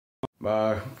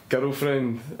My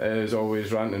girlfriend is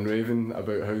always ranting and raving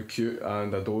about how cute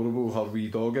and adorable her wee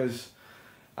dog is,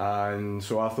 and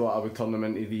so I thought I would turn him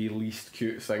into the least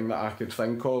cute thing that I could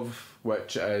think of,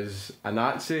 which is a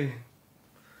Nazi.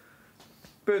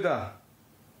 Buddha,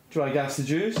 do you want to guess the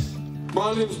juice?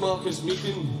 My name's Markus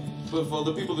Meechan, but for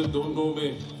the people that don't know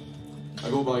me, I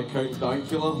go by Count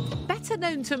Dankula. Better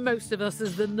known to most of us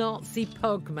as the Nazi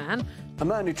pug man. A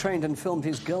man who trained and filmed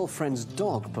his girlfriend's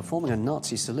dog performing a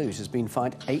Nazi salute has been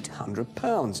fined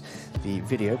 £800. The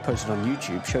video posted on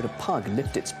YouTube showed a pug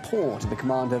lift its paw to the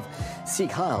command of Sieg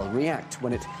Heil, react,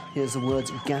 when it hears the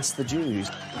words gas the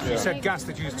Jews. You said gas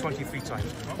the Jews 23 times.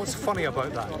 What's funny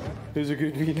about that? Who's a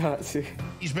good wee Nazi?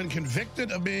 He's been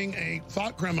convicted of being a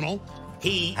thought criminal.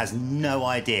 He has no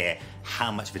idea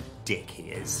how much of a dick he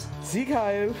is. Sieg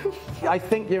Heil. I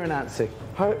think you're a Nazi.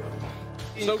 How?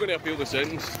 I'm still going to appeal the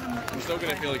sentence. I'm still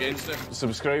going to appeal against it.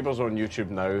 Subscribers on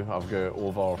YouTube now, I've got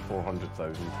over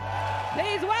 400,000.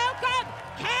 Please welcome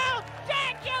Count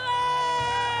Dankula!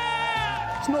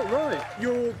 It's not right.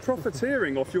 You're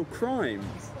profiteering off your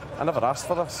crimes. I never asked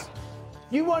for this.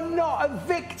 You are not a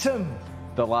victim!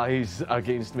 The lies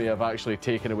against me have actually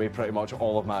taken away pretty much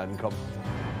all of my income.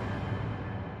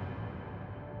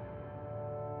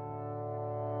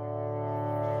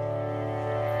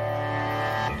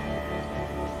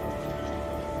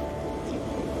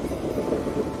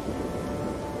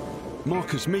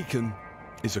 Markus Meechan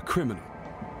is a criminal,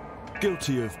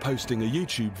 guilty of posting a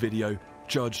YouTube video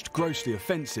judged grossly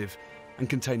offensive and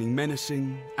containing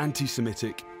menacing,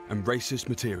 anti-Semitic and racist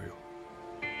material.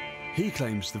 He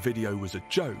claims the video was a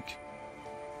joke.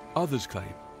 Others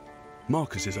claim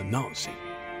Markus is a Nazi.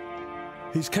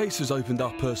 His case has opened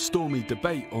up a stormy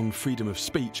debate on freedom of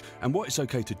speech and what it's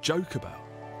okay to joke about.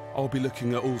 I'll be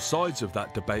looking at all sides of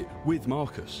that debate with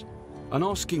Markus and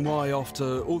asking why,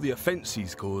 after all the offence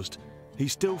he's caused, he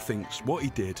still thinks what he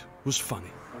did was funny.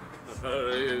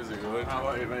 Alright, how's it going? How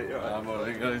are you, mate? I'm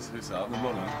alright, guys. Who's happening?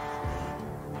 Morning.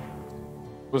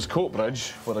 It was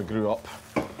Coatbridge, where I grew up.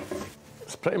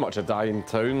 It's pretty much a dying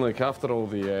town. Like, after all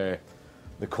the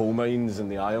coal mines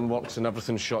and the ironworks and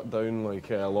everything shut down,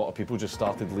 like, a lot of people just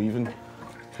started leaving.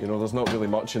 You know, there's not really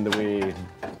much in the way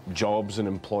jobs and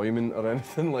employment or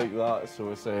anything like that, so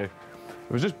it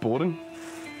was just boring.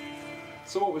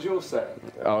 So what was your set?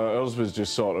 Ours was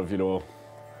just sort of, you know,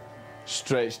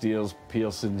 stretched ears,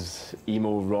 piercings,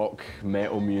 emo rock,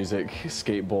 metal music,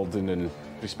 skateboarding, and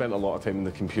we spent a lot of time in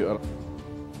the computer.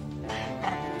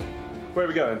 Where are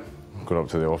we going? Going up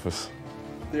to the office.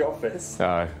 The office?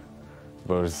 Aye.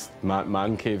 Whereas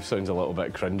man cave sounds a little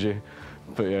bit cringy,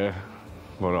 but yeah,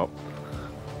 we're up.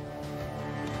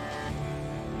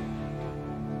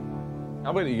 I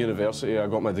went to university, I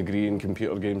got my degree in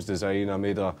computer games design, I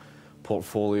made a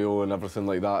portfolio and everything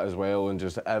like that as well, and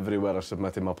just everywhere I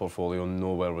submitted my portfolio,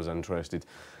 nowhere was interested.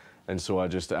 And so I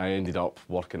ended up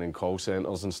working in call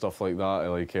centres and stuff like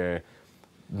that.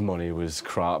 Money was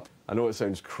crap. I know it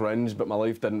sounds cringe, but my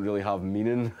life didn't really have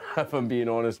meaning, if I'm being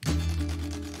honest.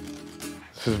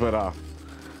 This is where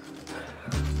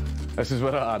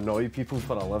I annoy people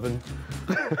for a living.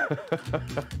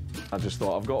 I just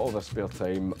thought, I've got all this spare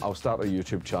time, I'll start a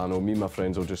YouTube channel, me and my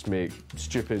friends will just make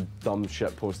stupid, dumb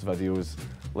shitpost videos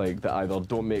like that either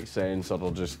don't make sense or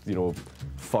they're just, you know,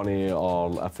 funny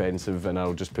or offensive, and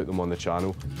I'll just put them on the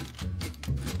channel.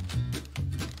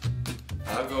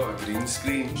 I've got a green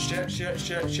screen. Shit.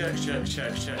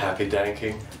 Happy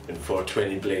danking and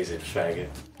 420 blazing faggot.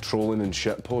 Trolling and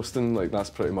shitposting, like that's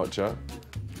pretty much it.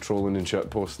 Trolling and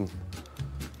shitposting.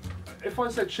 If I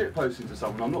said shitposting to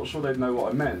someone, I'm not sure they'd know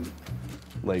what I meant.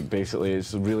 Like, basically,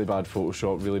 it's really bad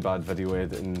Photoshop, really bad video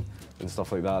editing and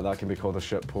stuff like that. That can be called a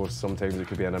shitpost. Sometimes it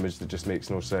could be an image that just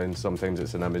makes no sense. Sometimes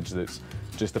it's an image that's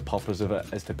just the purpose of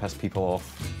it is to piss people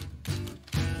off.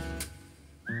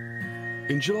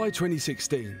 In July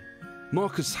 2016,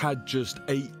 Markus had just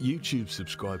 8 YouTube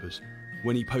subscribers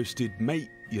when he posted "Mate,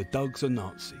 your dog's a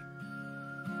Nazi."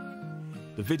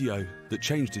 The video that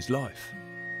changed his life.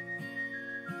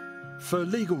 For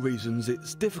legal reasons,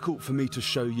 it's difficult for me to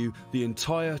show you the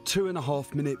entire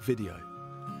 2.5-minute video.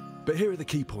 But here are the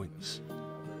key points.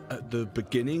 At the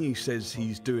beginning, he says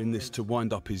he's doing this to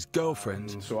wind up his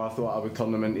girlfriend. So I thought I would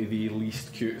turn him into the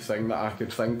least cute thing that I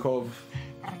could think of.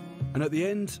 And at the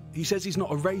end, he says he's not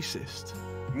a racist.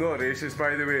 Not racist,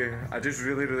 by the way. I just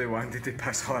really wanted to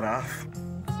piss her off.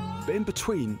 But in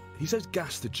between, he says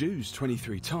gas the Jews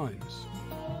 23 times.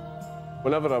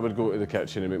 Whenever I would go to the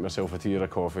kitchen and make myself a tea or a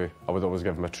coffee, I would always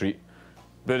give him a treat.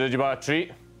 But did you buy a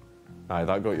treat? Aye,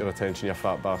 that got your attention, you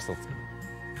fat bastard.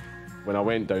 When I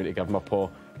went down to give him a paw,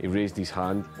 he raised his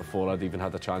hand before I'd even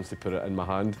had a chance to put it in my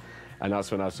hand. And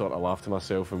that's when I sort of laughed to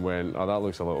myself and went, oh, that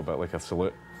looks a little bit like a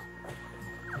salute.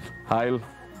 Heil.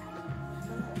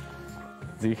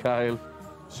 Sieg Heil.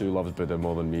 Sue loves Buddha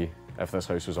more than me. If this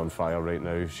house was on fire right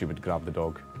now, she would grab the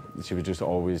dog. She was just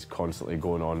always constantly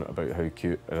going on about how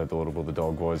cute and adorable the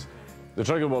dog was. The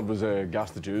trigger word was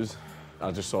gas the Jews. I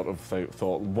just sort of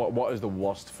thought, what is the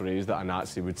worst phrase that a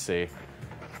Nazi would say,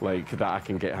 like, that I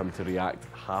can get him to react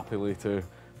happily to,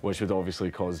 which would obviously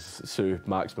cause Sue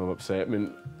maximum upset. I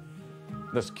mean,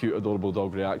 this cute, adorable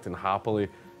dog reacting happily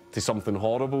to something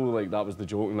horrible, like, that was the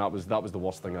joke, and that was the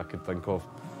worst thing I could think of.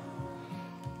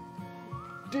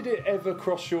 Did it ever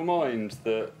cross your mind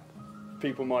that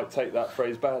people might take that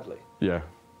phrase badly? Yeah,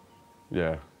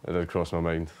 it did cross my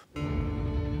mind.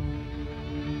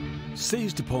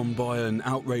 Seized upon by an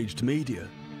outraged media,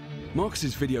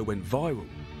 Markus's video went viral,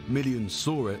 millions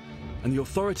saw it, and the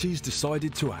authorities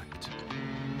decided to act.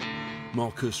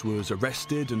 Markus was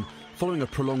arrested and, following a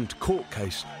prolonged court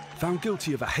case, found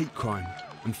guilty of a hate crime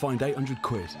and fined 800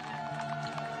 quid.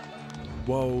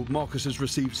 While Markus has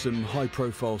received some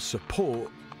high-profile support,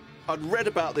 I'd read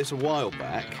about this a while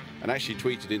back and actually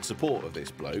tweeted in support of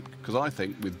this bloke, because I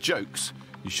think with jokes,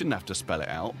 you shouldn't have to spell it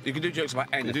out. You can do jokes about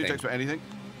anything. You can do jokes about anything.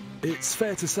 it's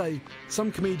fair to say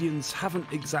some comedians haven't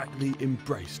exactly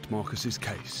embraced Markus's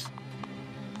case.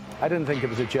 I didn't think it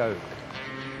was a joke.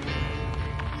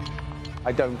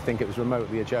 I don't think it was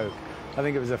remotely a joke. I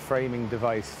think it was a framing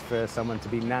device for someone to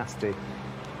be nasty.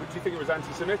 But do you think it was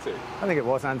anti-Semitic? I think it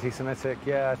was anti-Semitic,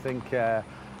 yeah. I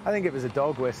think it was a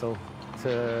dog whistle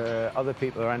to other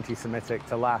people who are anti-Semitic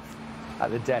to laugh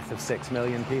at the death of 6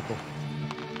 million people.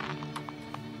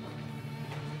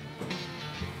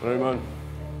 Right, man.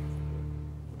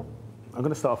 I'm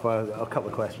going to start off with a couple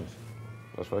of questions.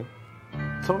 That's fine.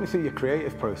 Talk me through your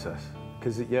creative process,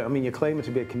 because I mean, you're claiming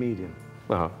to be a comedian.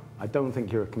 Uh-huh. I don't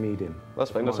think you're a comedian.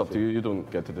 That's fine, that's up to you. You don't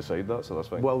get to decide that, so that's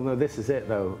fine. Well, no, this is it,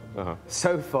 though. Uh-huh.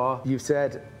 So far, you've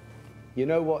said, you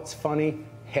know what's funny?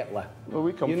 Hitler. Well,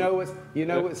 we come you know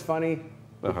what's funny?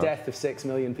 The Uh-huh. death of 6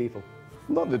 million people.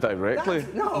 Not directly.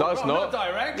 It's not. not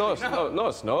directly. No,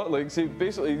 it's not. Like, see,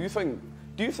 basically, do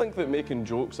you think that making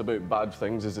jokes about bad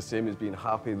things is the same as being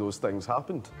happy those things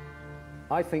happened?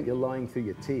 I think you're lying through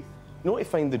your teeth. Not to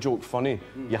find the joke funny,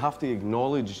 you have to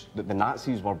acknowledge that the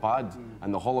Nazis were bad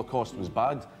and the Holocaust was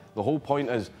bad. The whole point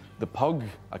is the pug,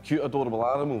 a cute, adorable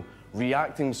animal,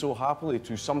 reacting so happily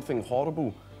to something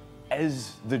horrible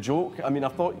is the joke. I mean, I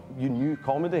thought you knew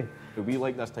comedy. We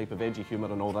like this type of edgy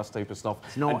humour and all this type of stuff.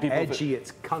 It's not edgy,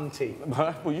 it's cunty.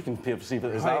 Well, you can perceive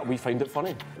it as that. We find it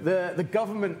funny. The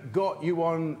government got you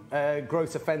on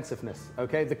gross offensiveness,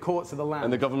 okay? The courts of the land.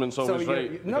 And the government's always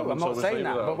right. No, I'm not saying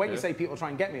that. But when okay. you say people try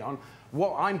and get me on,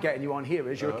 what I'm getting you on here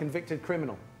is you're a convicted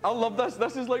criminal. I love this.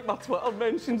 This is like my Twitter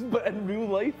mentions, but in real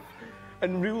life.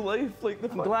 In real life, like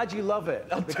the. I'm glad you love it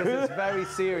because it's very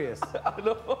serious. I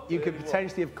know. You could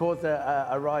potentially have caused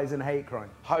a rise in hate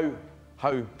crime. How?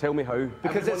 How? Tell me how.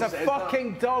 Because it's a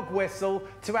fucking dog whistle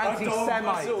to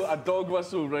anti-Semites. A dog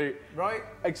whistle, right? Right.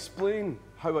 Explain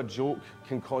how a joke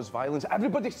can cause violence.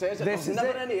 Everybody says it. There's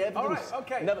never any evidence. All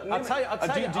right, okay. I'll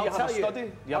tell you. Do you have a study?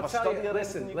 Do you have a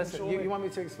study? Listen. You want me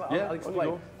to explain? Yeah, I'll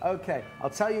explain. Okay,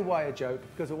 I'll tell you why a joke,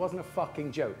 because it wasn't a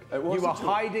fucking joke. It was you were a joke.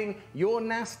 hiding your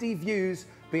nasty views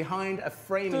behind a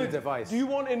framing device. Do you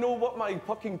want to know what my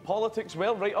fucking politics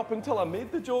were right up until I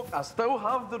made the joke? I still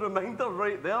have the reminder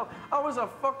right there. I was a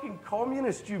fucking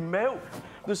communist, you melt.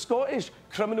 The Scottish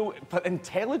Criminal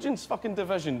Intelligence fucking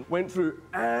Division went through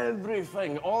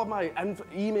everything, all of my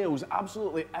emails,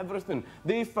 absolutely everything.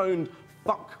 They found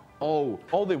fuck all.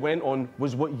 All they went on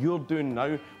was what you're doing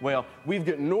now, where we've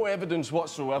got no evidence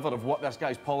whatsoever of what this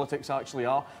guy's politics actually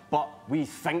are, but we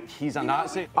think he's a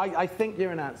Nazi. I think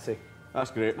you're a Nazi. That's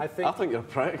great. I think you're a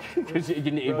prick, because you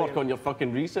need to work on your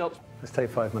fucking research. Let's take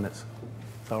 5 minutes.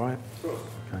 Is all right? Sure.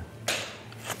 Okay.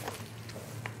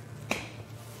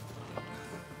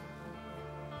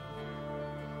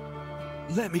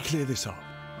 Let me clear this up.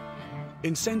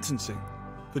 In sentencing,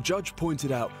 the judge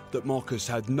pointed out that Markus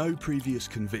had no previous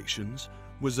convictions,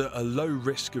 was at a low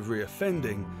risk of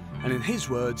reoffending, and in his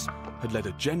words, had led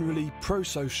a generally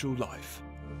pro-social life.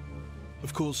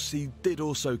 Of course, he did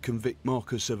also convict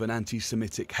Markus of an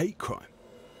anti-Semitic hate crime.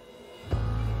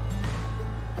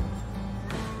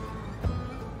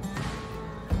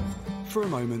 For a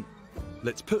moment,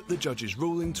 let's put the judge's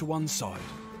ruling to one side,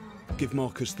 give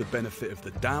Markus the benefit of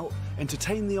the doubt,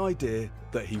 entertain the idea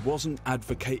that he wasn't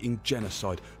advocating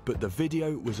genocide, but the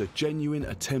video was a genuine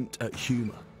attempt at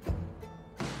humour.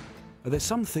 Are there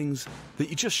some things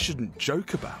that you just shouldn't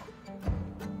joke about?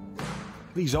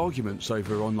 These arguments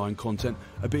over online content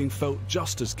are being felt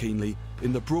just as keenly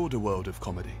in the broader world of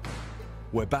comedy.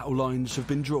 where battle lines have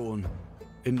been drawn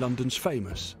in London's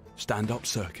famous stand-up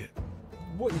circuit.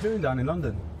 What are you doing down in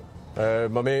London? My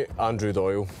mate Andrew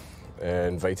Doyle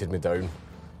invited me down.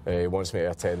 He wants me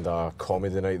to attend a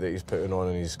comedy night that he's putting on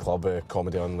in his club,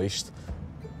 Comedy Unleashed.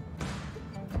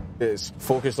 It's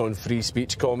focused on free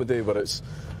speech comedy, where it's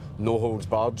no holds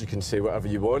barred, you can say whatever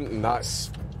you want, and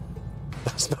that's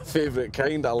my favourite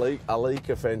kind. I like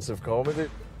offensive comedy.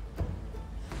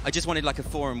 I just wanted like a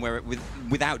forum where,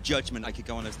 without judgment, I could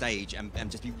go on a stage and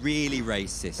just be really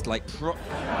racist,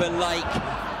 but like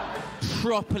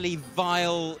properly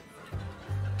vile,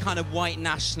 kind of white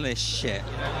nationalist shit.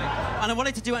 And I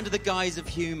wanted to do it under the guise of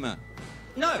humour.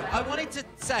 No, I wanted to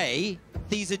say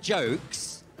these are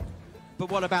jokes,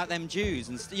 but what about them Jews?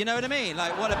 And you know what I mean?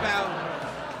 Like, what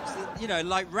about, you know,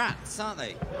 like rats, aren't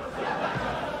they?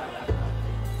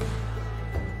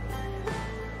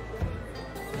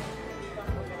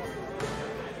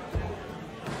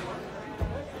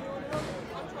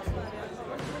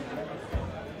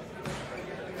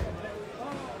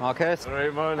 Markus. All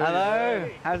right, man. Hello.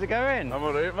 How's it going? I'm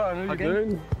all right, man. How Okay. you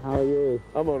doing? How are you?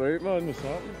 I'm all right, man. What's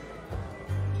happening?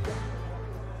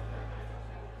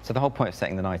 So the whole point of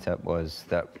setting the night up was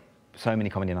that so many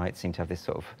comedy nights seem to have this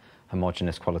sort of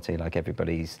homogenous quality, like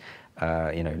everybody's,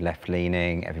 you know,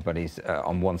 left-leaning, everybody's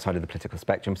on one side of the political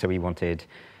spectrum, so we wanted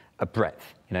a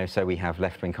breadth, you know, so we have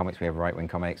left-wing comics, we have right-wing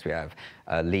comics, we have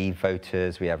Leave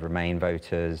voters, we have Remain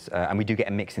voters, and we do get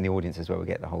a mix in the audience as well, we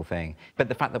get the whole thing. But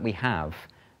the fact that we have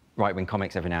right-wing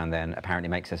comics every now and then apparently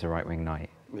makes us a right-wing night.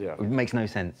 Yeah. It makes no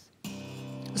sense.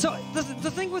 So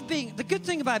the thing with the good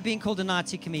thing about being called a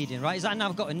Nazi comedian, right, is that now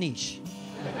I've got a niche.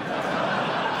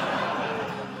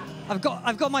 I've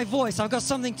got my voice, I've got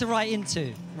something to write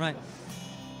into, right?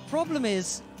 Problem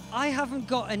is, I haven't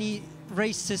got any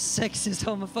racist, sexist,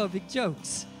 homophobic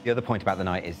jokes. The other point about the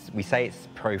night is we say it's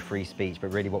pro-free speech,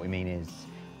 but really what we mean is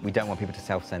we don't want people to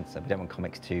self-censor. We don't want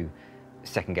comics to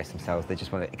second-guess themselves. They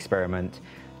just want to experiment.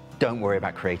 Don't worry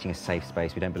about creating a safe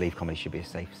space. We don't believe comedy should be a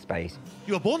safe space.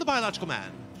 You were born a biological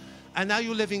man, and now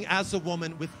you're living as a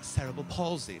woman with cerebral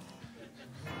palsy.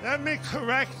 Let me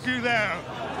correct you there.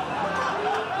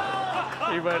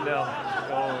 He went down.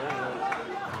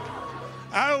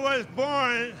 I was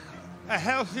born a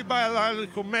healthy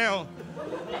biological male,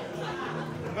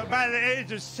 but by the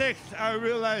age of 6, I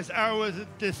realized I was a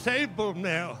disabled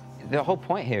male. The whole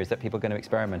point here is that people are going to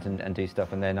experiment and do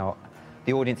stuff, and they're not.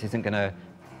 The audience isn't going to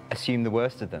assume the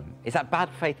worst of them. It's that bad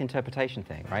faith interpretation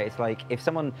thing, right? It's like if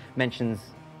someone mentions,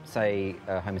 say,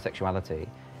 homosexuality,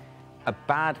 a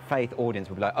bad faith audience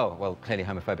would be like, oh, well, clearly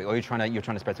homophobic, or you're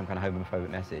trying to spread some kind of homophobic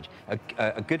message.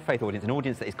 A good faith audience, an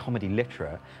audience that is comedy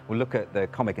literate, will look at the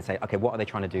comic and say, okay, what are they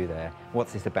trying to do there?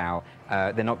 What's this about?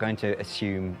 They're not going to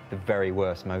assume the very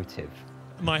worst motive.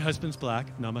 My husband's black,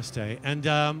 namaste, and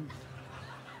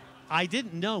I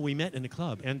didn't know we met in a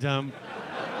club, and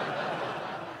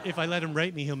if I let him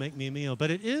rape me, he'll make me a meal. But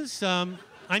it is, I'm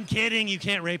kidding, you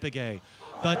can't rape a gay.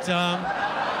 But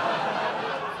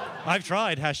I've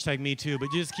tried, #MeToo,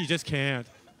 but you just can't.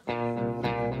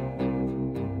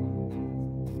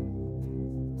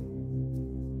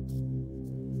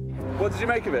 What did you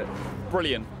make of it?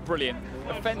 Brilliant, brilliant.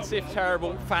 Offensive,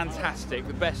 terrible, fantastic.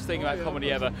 The best thing about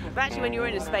comedy ever. But actually, when you're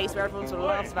in a space where everyone sort of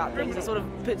laughs about things, it sort of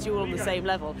puts you all on the same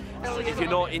level. If you're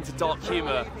not into dark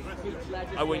humour,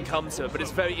 I wouldn't come to it. But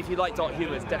it's if you like dark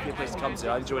humour, it's definitely a place to come to.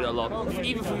 I enjoyed it a lot.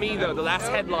 Even for me, though, the last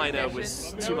headliner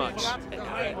was too much.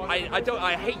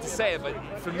 I hate to say it, but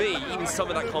for me, even some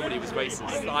of that comedy was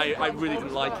racist. I really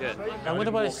didn't like it. And what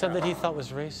about it said that he thought was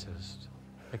racist?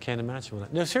 I can't imagine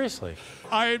what. No, seriously.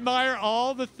 I admire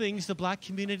all the things the black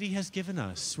community has given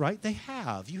us, right? They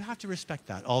have. You have to respect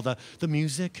that. All the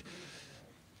music,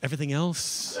 everything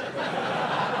else.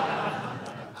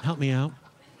 Help me out.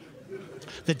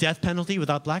 The death penalty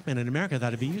without black men in America,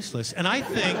 that'd be useless. And I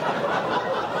think...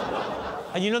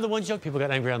 And you know the one joke people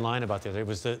got angry online about the other day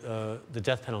was the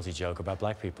death penalty joke about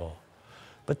black people.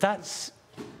 But that's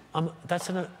an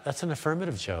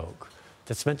affirmative joke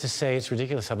that's meant to say it's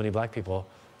ridiculous how many black people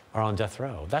are on death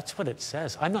row. That's what it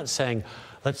says. I'm not saying,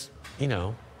 let's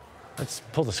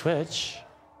pull the switch.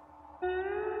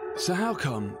 So how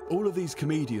come all of these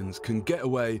comedians can get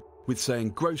away with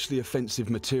saying grossly offensive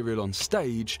material on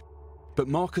stage, but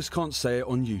Markus can't say it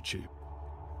on YouTube?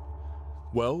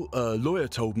 Well, a lawyer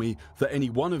told me that any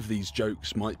one of these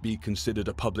jokes might be considered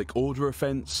a public order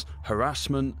offence,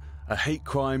 harassment, a hate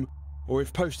crime, or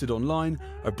if posted online,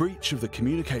 a breach of the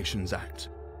Communications Act.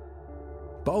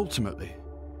 But ultimately,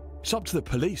 it's up to the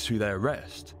police who they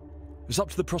arrest. It's up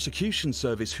to the prosecution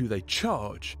service who they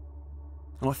charge.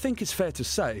 And I think it's fair to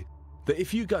say that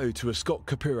if you go to a Scott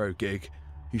Capurro gig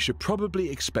you should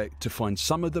probably expect to find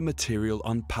some of the material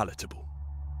unpalatable.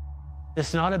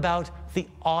 It's not about the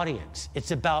audience,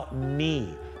 it's about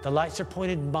me. The lights are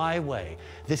pointed my way.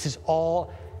 This is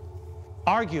all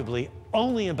arguably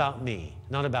only about me,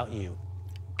 not about you.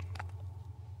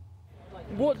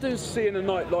 What does seeing a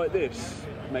night like this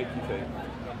make you think?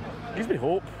 It gives me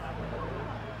hope.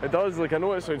 It does. Like, I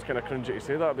know it sounds kind of cringy to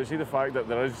say that, but see the fact that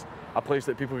there is a place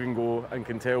that people can go and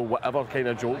can tell whatever kind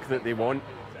of joke that they want,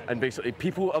 and basically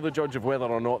people are the judge of whether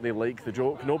or not they like the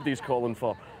joke. Nobody's calling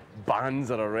for bans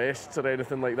or arrests or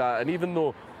anything like that. And even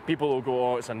though people will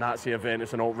go, oh, it's a Nazi event,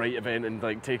 it's an alt-right event, and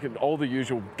like taking all the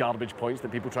usual garbage points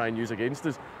that people try and use against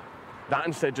us, that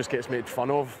instead just gets made fun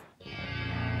of.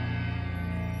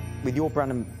 With your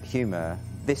brand of humour,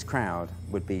 this crowd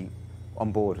would be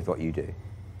on board with what you do.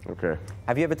 Okay.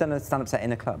 Have you ever done a stand-up set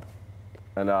in a club?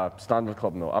 In a stand-up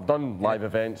club, no. I've done live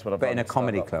events where I've But done in a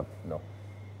comedy stand-up. club? No.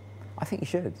 I think you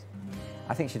should.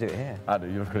 I think you should do it here. I know,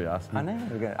 you were going to ask me. I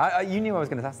know. You knew I was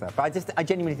going to ask that, but I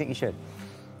genuinely think you should.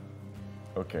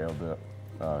 Okay, I'll do it.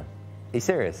 Aye. Are you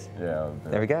serious? Yeah, I'll do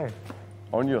it. There we go.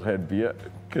 On your head, be it,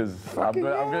 because I'm going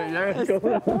to, yeah.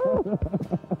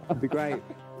 That'd be great.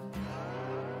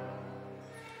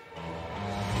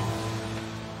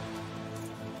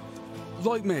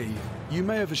 Like me, you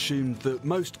may have assumed that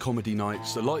most comedy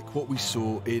nights are like what we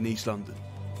saw in East London.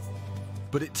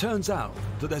 But it turns out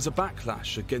that there's a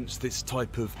backlash against this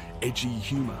type of edgy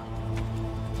humour.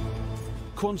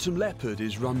 Quantum Leopard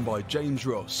is run by James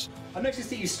Ross. I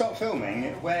noticed that you stopped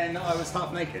filming when I was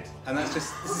half naked, and this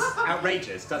is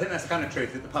outrageous, because I think that's the kind of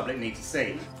truth that the public need to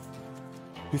see.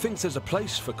 Who thinks there's a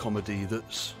place for comedy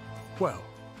that's, well,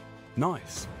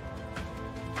 nice.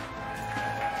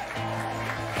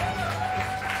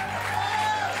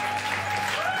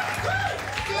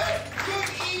 Good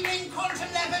evening,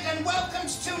 Quantum Leopard, and welcome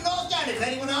to North Down. If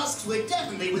anyone asks, we're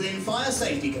definitely within fire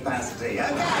safety capacity.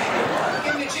 Okay,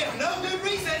 give me a chip, no good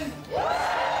reason.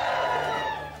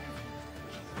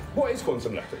 What is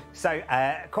Quantum Leopard? So,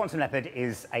 Quantum Leopard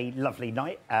is a lovely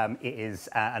night. It is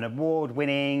an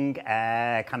award-winning,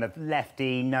 kind of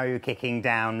lefty, no-kicking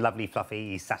down, lovely,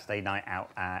 fluffy Saturday night out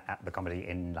at the Comedy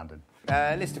in London.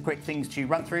 List of quick things to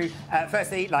run through.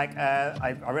 Firstly,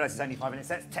 I realise it's only 5 minutes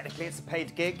sets. Technically, it's a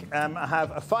paid gig. I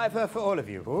have a £5 for all of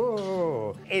you.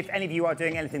 Ooh. If any of you are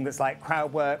doing anything that's like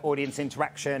crowd work, audience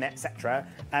interaction, etc.,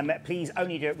 please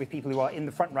only do it with people who are in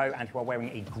the front row and who are wearing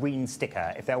a green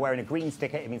sticker. If they're wearing a green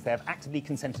sticker, it means they have actively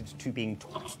consented to being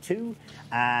talked to.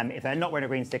 If they're not wearing a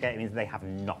green sticker, it means they have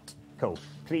not. Cool.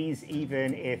 Please,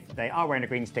 even if they are wearing a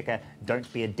green sticker,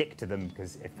 don't be a dick to them,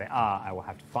 because if they are, I will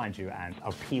have to find you and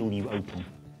I'll peel you open.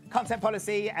 Content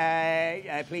policy,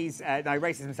 please, no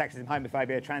racism, sexism,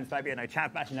 homophobia, transphobia, no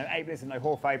chav bashing, no ableism, no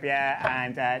whorephobia,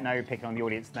 and no picking on the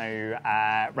audience, no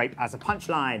rape as a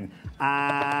punchline.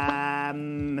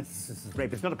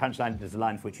 Rape is not a punchline, there's a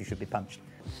line for which you should be punched.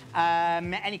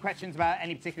 Any questions about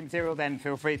any particular material, then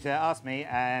feel free to ask me.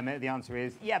 The answer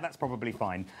is, yeah, that's probably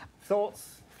fine.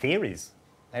 Thoughts? Theories?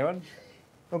 Anyone?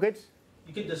 All good?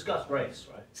 You can discuss race,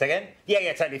 right? Say again?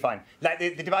 Yeah, totally fine. Like,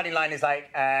 the dividing line is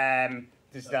like, say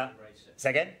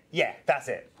again? Yeah, that's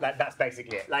it. Like, that's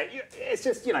basically it. Like, it's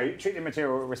just, you know, treat the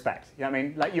material with respect. You know what I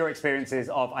mean? Like, your experiences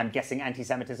of, I'm guessing,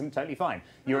 anti-Semitism, totally fine.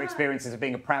 Your experiences of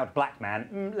being a proud black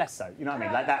man, less so. You know what I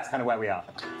mean? Like, that's kind of where we are.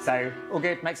 So, all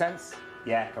good? Make sense?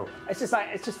 Yeah, cool. It's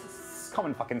just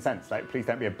common fucking sense. Like, please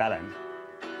don't be a bellend.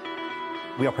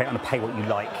 We operate on a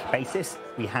pay-what-you-like basis.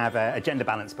 We have gender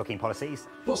balance booking policies.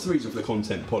 What's the reason for the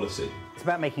content policy? It's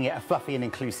about making it a fluffy and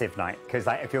inclusive night, because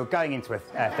like, if you're going into a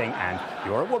thing and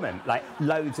you're a woman, like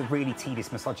loads of really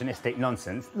tedious misogynistic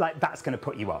nonsense, like that's going to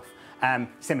put you off.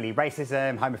 Similarly,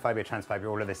 racism, homophobia, transphobia,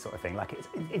 all of this sort of thing. Like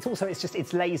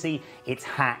it's lazy, it's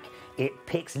hack, it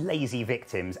picks lazy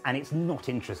victims, and it's not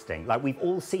interesting. Like we've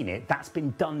all seen it. That's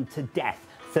been done to death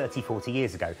 30, 40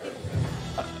 years ago.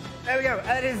 There we go.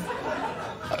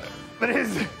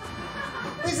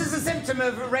 This is a symptom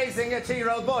of raising a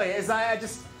 2-year-old boy. Is I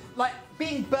just like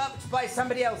being burped by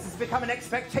somebody else has become an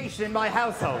expectation in my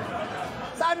household.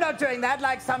 So I'm not doing that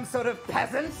like some sort of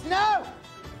peasant. No,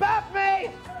 burp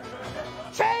me,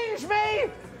 change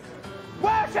me,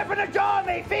 worship and adore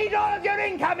me, feed all of your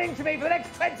income into me for the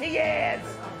next 20 years.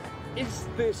 Is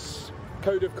this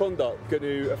code of conduct going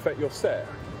to affect your set?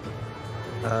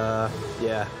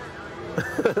 Yeah.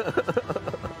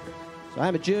 So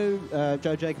I'm a Jew,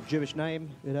 Joe Jacobs, Jewish name.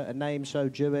 You know, a name so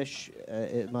Jewish,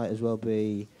 it might as well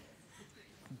be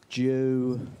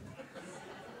Jacobs.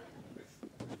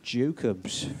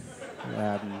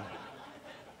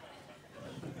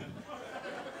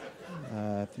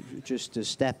 Just a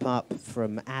step up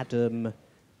from Adam.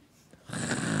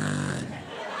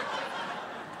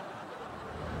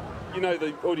 You know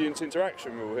the audience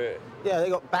interaction rule here? Yeah, they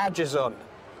got badges on.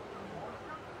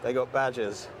 They got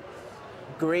badges.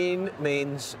 Green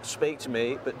means speak to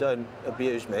me, but don't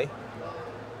abuse me.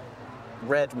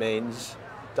 Red means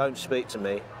don't speak to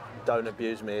me, don't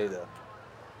abuse me either,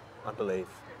 I believe.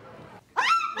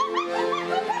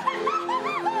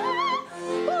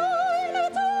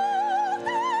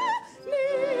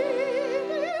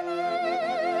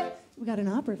 We got an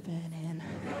opera fan in.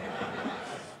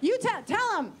 You tell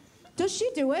him. Does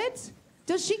she do it?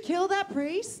 Does she kill that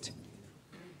priest?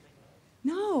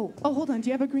 No. Oh, hold on. Do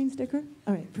you have a green sticker?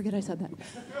 All right, forget I said that.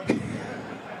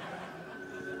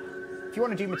 If you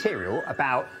want to do material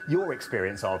about your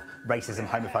experience of racism,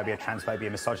 homophobia,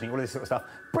 transphobia, misogyny, all this sort of stuff,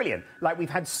 brilliant. Like, we've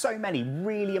had so many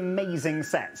really amazing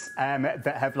sets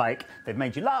that have, like, they've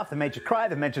made you laugh, they've made you cry,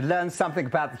 they've made you learn something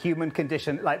about the human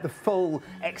condition, like the full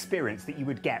experience that you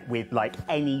would get with, like,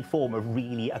 any form of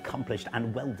really accomplished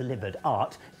and well-delivered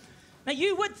art. Now,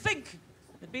 you would think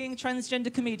that being a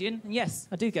transgender comedian, and yes,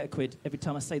 I do get a quid every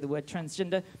time I say the word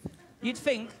transgender, you'd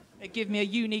think it'd give me a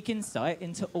unique insight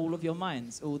into all of your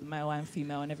minds, all the male and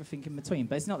female and everything in between.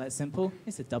 But it's not that simple.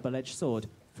 It's a double-edged sword.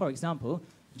 For example,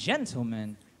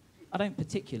 gentlemen, I don't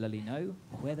particularly know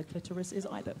where the clitoris is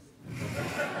either.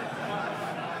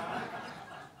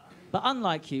 But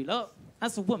unlike you lot,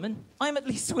 as a woman, I'm at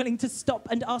least willing to stop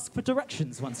and ask for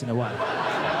directions once in a while.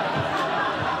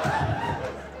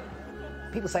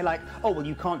 People say, like, oh, well,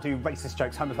 you can't do racist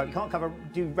jokes, homophobia, you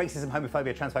can't do racism,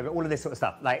 homophobia, transphobia, all of this sort of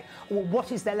stuff. Like, well,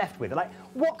 what is there left with? Like,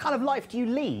 what kind of life do you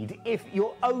lead if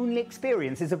your only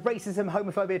experience is of racism,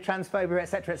 homophobia, transphobia,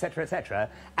 etc., etc., etc.,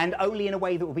 and only in a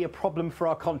way that will be a problem for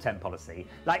our content policy?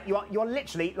 Like, you're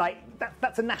literally, like,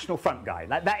 that's a National Front guy.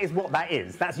 Like, that is what that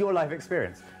is. That's your life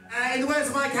experience. And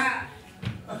where's my cat?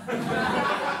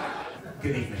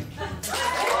 Good evening.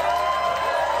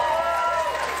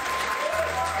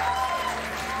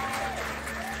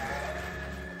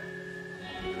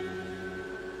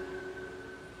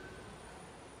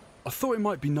 I thought it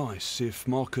might be nice if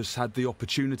Markus had the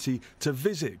opportunity to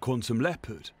visit Quantum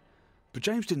Leopard, but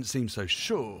James didn't seem so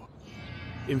sure.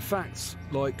 In fact,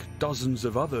 like dozens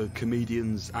of other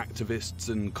comedians, activists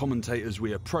and commentators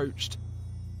we approached,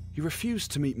 he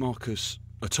refused to meet Markus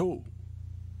at all.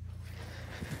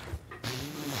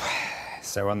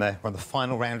 So we're on the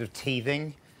final round of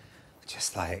teething.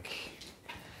 Just like,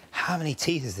 how many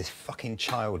teeth has this fucking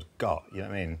child got? You know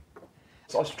what I mean?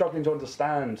 So I'm struggling to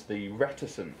understand the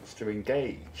reticence to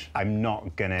engage. I'm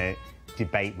not gonna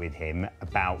debate with him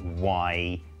about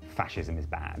why fascism is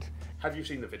bad. Have you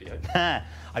seen the video?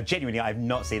 I've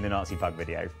not seen the Nazi pug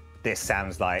video. This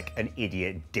sounds like an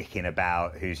idiot dicking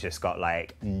about who's just got,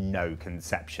 like, no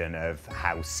conception of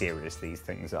how serious these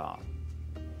things are.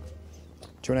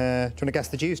 Do you wanna guess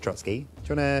the Jews, Trotsky?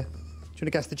 Do you wanna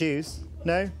guess the Jews?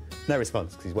 No? No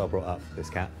response, because he's well brought up, this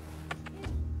cat.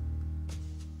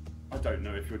 I don't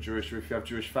know if you're Jewish or if you have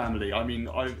Jewish family. I mean,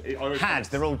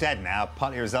 They're all dead now,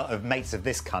 partly a result of mates of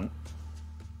this cunt.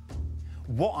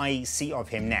 What I see of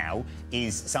him now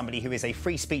is somebody who is a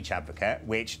free speech advocate,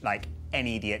 which, like,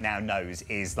 any idiot now knows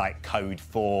is, like, code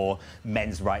for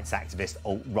men's rights activist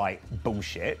alt-right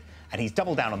bullshit. And he's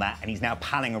doubled down on that, and he's now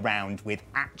palling around with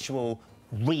actual,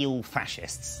 real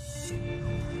fascists.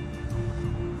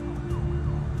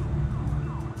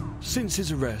 Since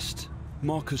his arrest,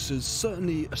 Markus is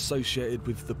certainly associated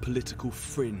with the political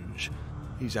fringe.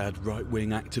 He's had right-wing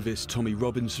activist Tommy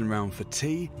Robinson round for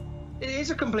tea. It is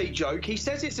a complete joke. He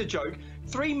says it's a joke.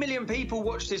 3 million people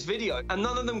watched this video and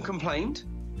none of them complained.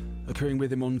 Appearing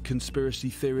with him on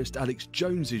conspiracy theorist Alex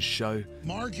Jones's show.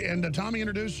 Mark and Tommy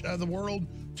introduce the world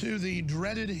to the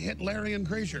dreaded Hitlerian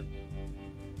creature.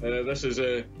 This is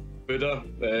Buddha,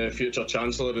 future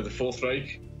Chancellor of the Fourth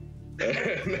Reich.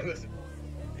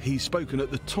 He's spoken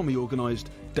at the Tommy organised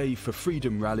Day for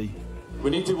Freedom rally. We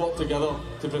need to work together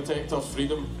to protect our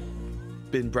freedom.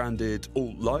 Been branded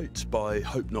alt-light by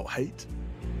Hope Not Hate.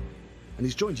 And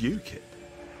he's joined UKIP,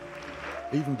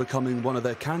 even becoming one of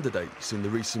their candidates in the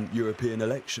recent European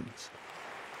elections.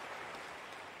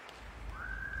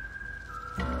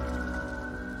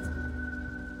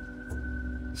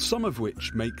 Some of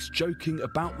which makes joking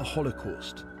about the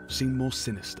Holocaust seem more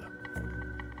sinister.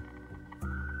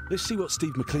 Let's see what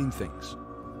Steve McLean thinks.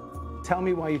 Tell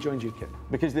me why you joined UKIP.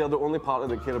 Because they're the only party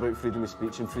that care about freedom of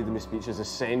speech, and freedom of speech is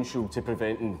essential to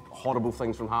preventing horrible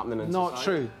things from happening in Not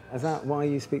society. true. Is that why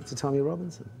you speak to Tommy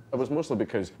Robinson? It was mostly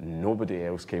because nobody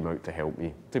else came out to help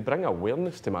me. To bring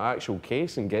awareness to my actual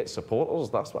case and get supporters,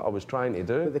 that's what I was trying to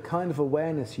do. But the kind of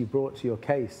awareness you brought to your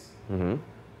case were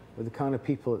the kind of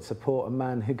people that support a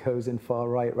man who goes in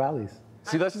far-right rallies.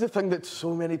 See, this is the thing that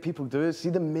so many people do. Is see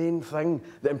the main thing,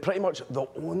 and pretty much the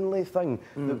only thing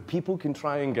that people can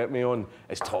try and get me on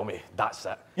is Tommy. That's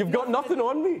it. You've got nothing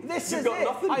on me. This You've is got it.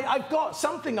 nothing. I've got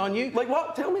something on you. Like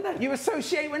what? Tell me then. You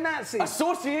associate with Nazis.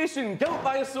 Association, guilt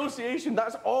by association.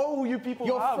 That's all you people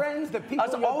Your have. friends, the people.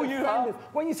 That's all you have.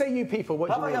 When you say you people, what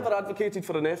do you mean? Have I ever advocated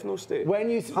for an ethno-state? When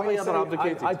you have I ever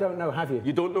advocated? I don't know. Have you?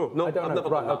 You don't know? No, I don't I've know. never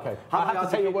Right. done that. Okay. I have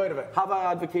to take your word of it. Have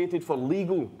I advocated for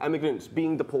legal immigrants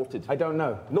being deported? I don't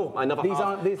know. No, I never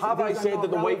have. Have I said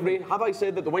that the white race? Have I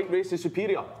said that the white race is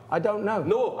superior? I don't know.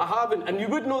 No, I haven't. And you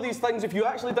would know these things if you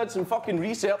actually did some fucking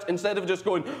research instead of just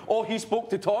going, oh, he spoke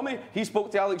to Tommy, he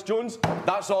spoke to Alex Jones.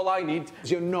 That's all I need.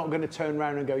 You're not going to turn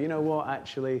around and go, you know what?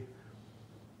 Actually,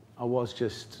 I was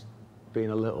just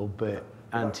being a little bit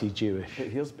anti-Jewish.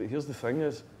 Here's the thing: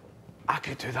 is I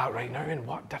could do that right now, and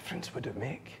what difference would it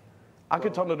make? I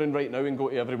could turn around right now and go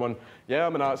to everyone, yeah,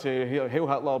 I'm a Nazi, hail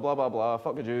Hitler, blah, blah, blah,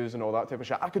 fuck the Jews and all that type of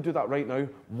shit. I could do that right now.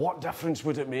 What difference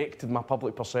would it make to my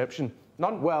public perception?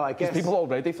 None. Well, I guess... Because people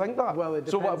already think that. Well, it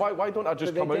so depends. why don't I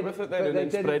just come out with it then and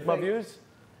then spread my views?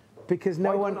 Because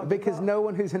no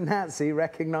one who's a Nazi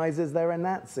recognises they're a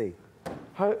Nazi.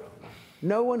 How?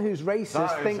 No one who's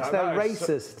racist thinks they're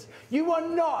racist. You are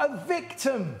not a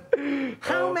victim.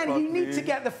 How many? You need to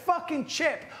get the fucking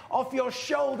chip off your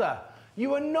shoulder.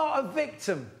 You are not a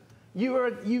victim. You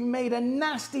made a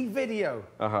nasty video.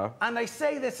 And I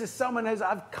say this as someone who's,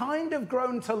 I've kind of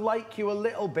grown to like you a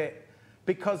little bit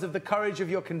because of the courage of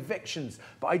your convictions.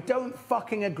 But I don't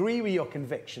fucking agree with your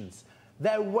convictions.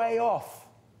 They're way off.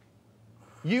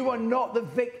 You are not the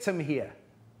victim here.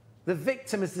 The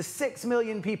victim is the 6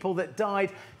 million people that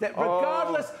died, that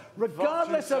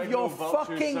regardless of your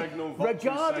fucking,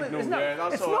 it's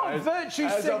not virtue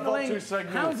signaling.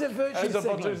 How's it virtue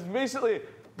signaling? Basically,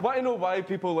 why know why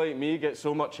people like me get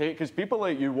so much hate? Because people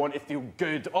like you want to feel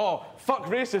good. Oh, fuck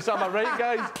racists, am I right,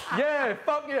 guys? Yeah,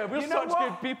 fuck yeah, we're such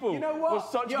good people. You know what?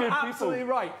 We're such You're good people. absolutely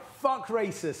right. Fuck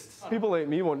racists. People like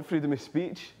me want freedom of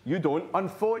speech. You don't.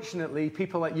 Unfortunately,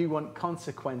 people like you want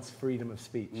consequence freedom of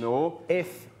speech. No.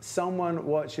 If someone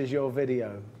watches your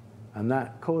video and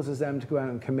that causes them to go out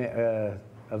and commit a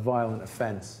violent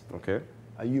offence, okay,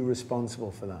 are you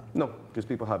responsible for that? No, because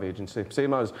people have agency.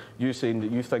 Same as you saying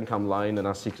that you think I'm lying and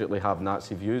I secretly have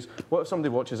Nazi views. What if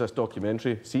somebody watches this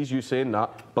documentary, sees you saying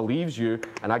that, believes you,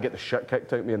 and I get the shit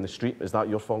kicked out of me in the street? Is that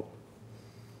your fault?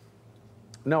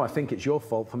 No, I think it's your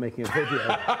fault for making a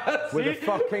video with a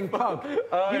fucking pug. You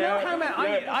know how many...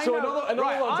 I so know, in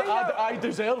other words, I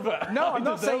deserve it. No, I'm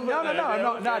not saying... No.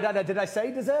 Did I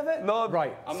say deserve it? No.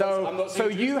 Right. I'm So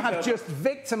not you have just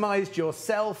victimised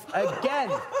yourself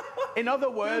again. In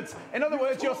other words,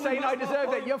 you're saying I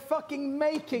deserve it. You're fucking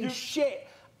making shit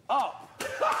up.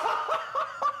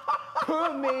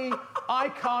 Poor me, I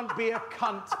can't be a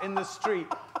cunt in the street.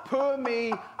 Poor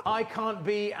me, I can't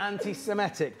be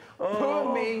anti-Semitic.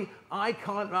 Poor me, I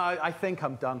can't... I think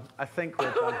I'm done. I think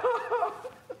we're done.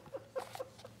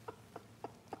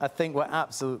 I think we're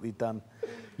absolutely done.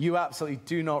 You absolutely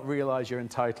do not realise your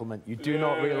entitlement. You do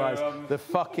not realise the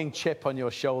fucking chip on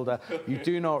your shoulder. You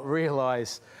do not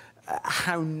realise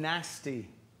how nasty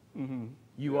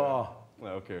you are.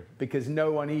 Okay. Because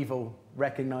no one evil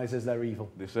recognises they're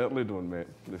evil. They certainly don't, mate.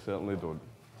 They certainly don't.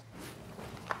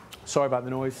 Sorry about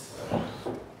the noise.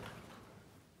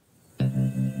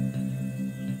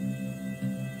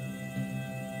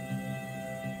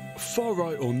 Far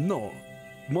right or not,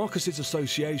 Markus's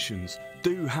associations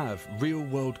do have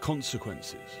real-world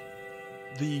consequences.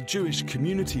 The Jewish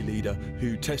community leader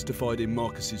who testified in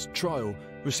Markus's trial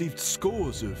received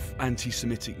scores of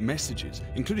anti-Semitic messages,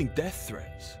 including death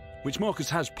threats, which Markus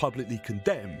has publicly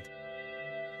condemned.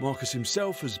 Markus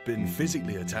himself has been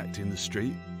physically attacked in the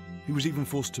street. He was even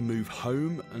forced to move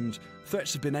home, and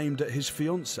threats have been aimed at his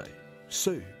fiancée,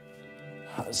 Sue.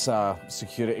 It's a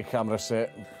security camera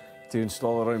set to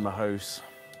install around my house,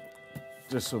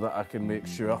 just so that I can make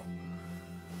sure,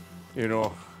 you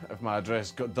know, if my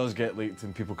address does get leaked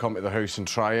and people come to the house and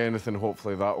try anything,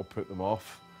 hopefully that will put them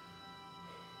off.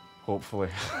 Hopefully.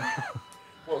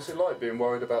 What's it like being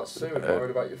worried about Sue and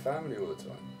worried about your family all the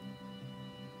time?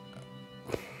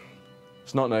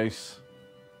 It's not nice.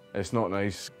 It's not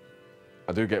nice.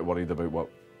 I do get worried about what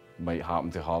might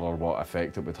happen to her or what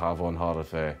effect it would have on her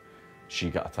if she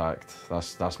got attacked.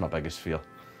 That's my biggest fear.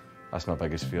 That's my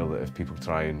biggest fear, that if people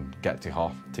try and get to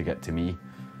her to get to me.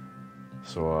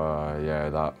 So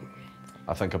yeah,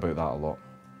 I think about that a lot.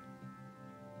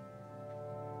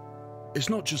 It's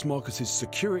not just Markus's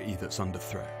security that's under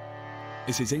threat,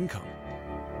 it's his income.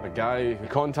 A guy who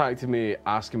contacted me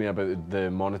asking me about the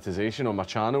monetization on my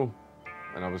channel,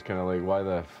 And I was kind of like,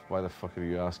 why the fuck are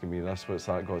you asking me this? What's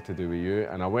that got to do with you?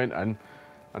 And I went in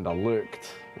and I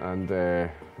looked, and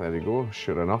there you go,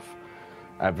 sure enough,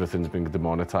 everything's been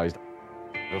demonetised.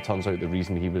 It turns out the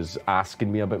reason he was asking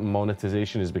me about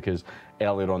monetization is because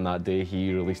earlier on that day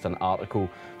he released an article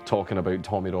talking about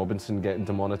Tommy Robinson getting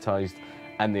demonetised.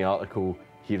 In the article,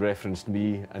 he referenced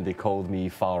me and he called me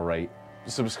far right.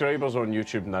 Subscribers on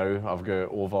YouTube now, I've got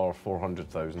over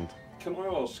 400,000. Can I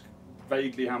ask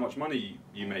vaguely how much money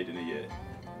you made in a year?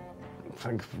 I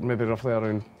think maybe roughly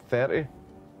around 30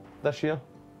 this year.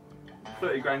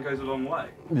 30 grand goes a long way.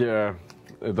 Yeah,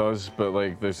 it does, but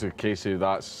like there's a case of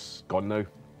that's gone now.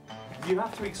 You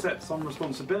have to accept some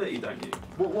responsibility, don't you?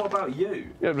 What about you?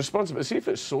 Yeah, responsibility. See if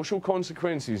it's social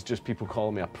consequences, just people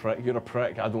calling me a prick, you're a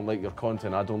prick, I don't like your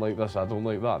content, I don't like this, I don't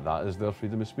like that. That is their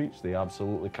freedom of speech, they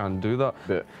absolutely can do that.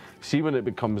 But see when it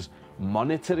becomes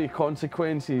monetary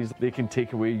consequences, they can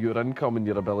take away your income and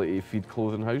your ability to feed,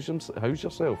 clothe and house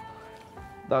yourself.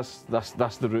 That's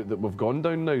the route that we've gone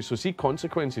down now. So see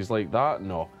consequences like that,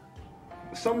 no.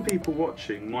 Some people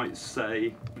watching might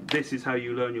say, this is how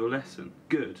you learn your lesson.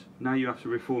 Good. Now you have to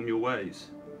reform your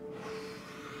ways.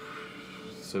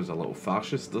 Sounds a little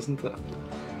fascist, doesn't it?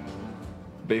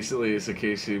 Basically, it's a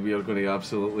case of we are going to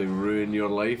absolutely ruin your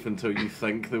life until you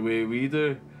think the way we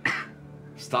do.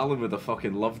 Stalin would have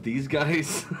fucking loved these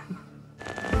guys.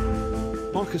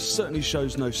 Markus certainly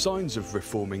shows no signs of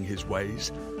reforming his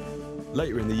ways.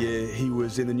 Later in the year, he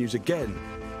was in the news again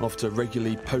after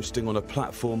regularly posting on a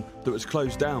platform that was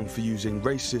closed down for using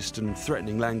racist and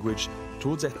threatening language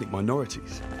towards ethnic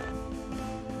minorities.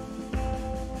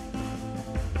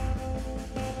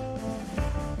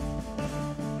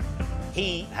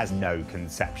 He has no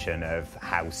conception of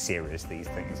how serious these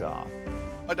things are.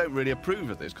 I don't really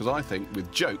approve of this because I think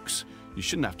with jokes, you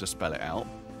shouldn't have to spell it out.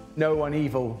 No one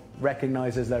evil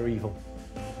recognises they're evil.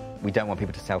 We don't want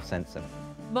people to self-censor.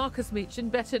 Markus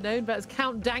Meechan, better known as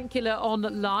Count Dankula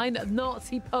online,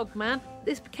 Nazi pugman.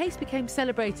 This case became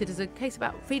celebrated as a case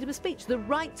about freedom of speech, the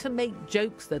right to make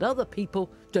jokes that other people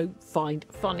don't find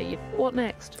funny. What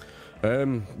next?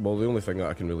 Well, the only thing that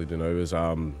I can really do now is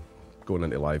going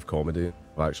into live comedy.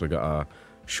 I've actually got a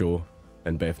show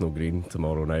in Bethnal Green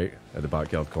tomorrow night at the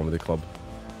Backyard Comedy Club.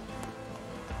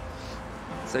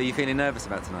 So you feeling nervous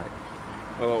about tonight?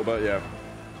 A little bit, yeah.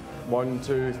 1,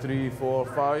 2, 3, 4,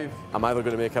 5. I'm either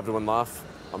going to make everyone laugh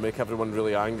or make everyone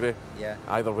really angry. Yeah.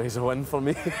 Either way's a win for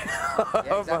me.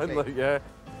 Yeah, exactly. Like, yeah.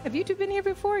 Have you two been here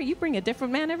before? You bring a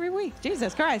different man every week.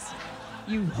 Jesus Christ.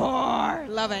 You whore.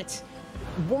 Love it.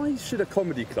 Why should a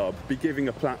comedy club be giving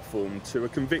a platform to a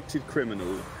convicted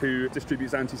criminal who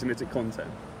distributes anti-Semitic content?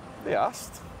 They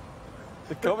asked.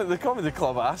 The comedy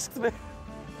club asked me.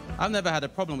 I've never had a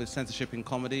problem with censorship in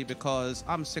comedy because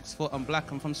I'm 6 foot and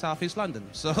black and from South East London.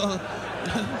 So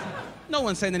no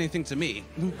one's saying anything to me.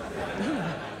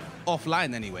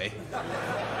 Offline anyway.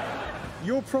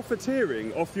 You're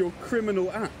profiteering off your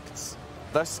criminal acts.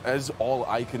 This is all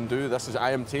I can do.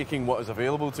 I am taking what is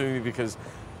available to me because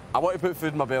I want to put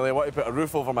food in my belly, I want to put a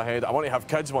roof over my head, I want to have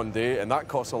kids one day, and that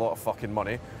costs a lot of fucking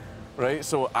money. Right,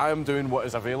 so I am doing what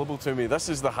is available to me. This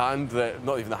is the hand that,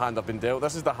 not even the hand I've been dealt,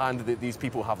 this is the hand that these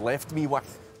people have left me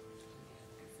with.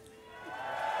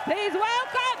 Please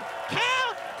welcome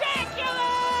Count Dankula!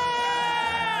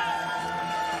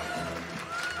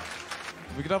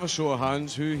 We could have a show of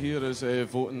hands. Who here is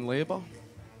voting Labour?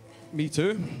 Me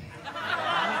too.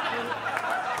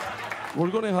 We're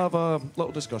going to have a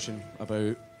little discussion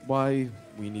about why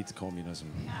we need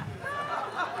communism.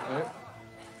 Right?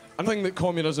 One thing that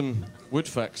communism would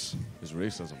fix is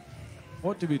racism.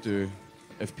 What do we do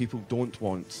if people don't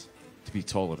want to be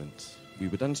tolerant? We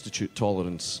would institute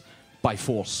tolerance by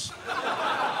force.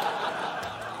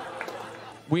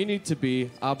 We need to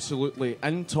be absolutely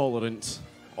intolerant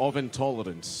of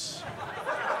intolerance.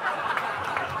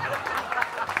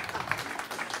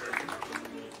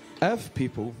 If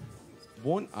people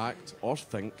won't act or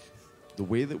think the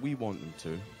way that we want them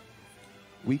to,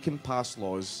 we can pass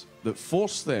laws that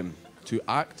force them to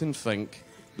act and think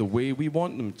the way we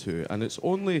want them to. And it's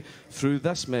only through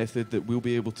this method that we'll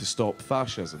be able to stop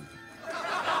fascism.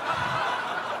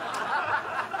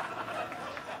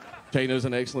 China is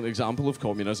an excellent example of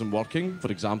communism working.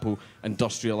 For example,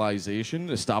 industrialization,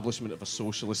 establishment of a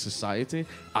socialist society,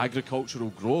 agricultural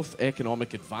growth,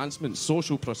 economic advancement,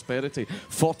 social prosperity,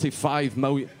 45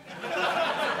 million...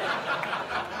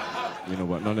 You know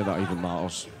what, none of that even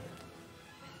matters.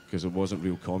 Because it wasn't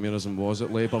real communism, was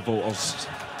it, Labour voters?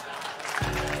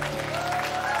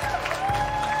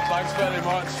 Thanks very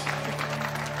much.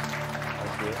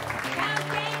 Thank you.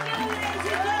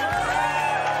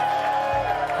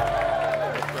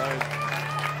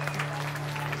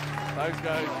 Thanks,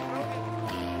 guys.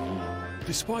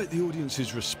 Despite the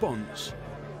audience's response,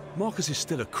 Markus is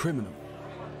still a criminal.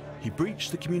 He breached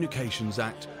the Communications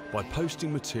Act by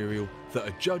posting material that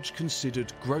a judge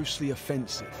considered grossly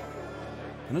offensive.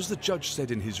 And as the judge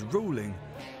said in his ruling,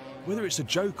 whether it's a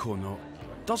joke or not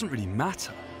doesn't really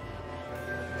matter.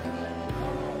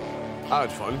 I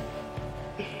had fun.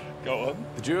 Go on.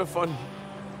 Did you have fun?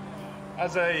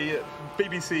 As a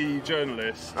BBC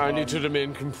journalist... I need to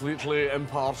remain completely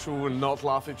impartial and not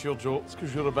laugh at your jokes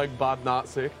because you're a big bad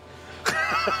Nazi.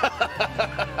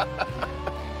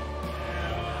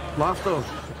 Laughter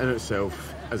in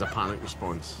itself is a panic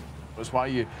response. It's why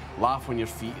you laugh when your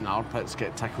feet and armpits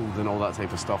get tickled and all that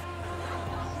type of stuff.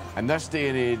 In this day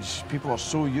and age, people are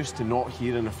so used to not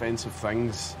hearing offensive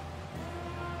things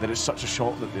that it's such a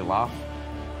shock that they laugh.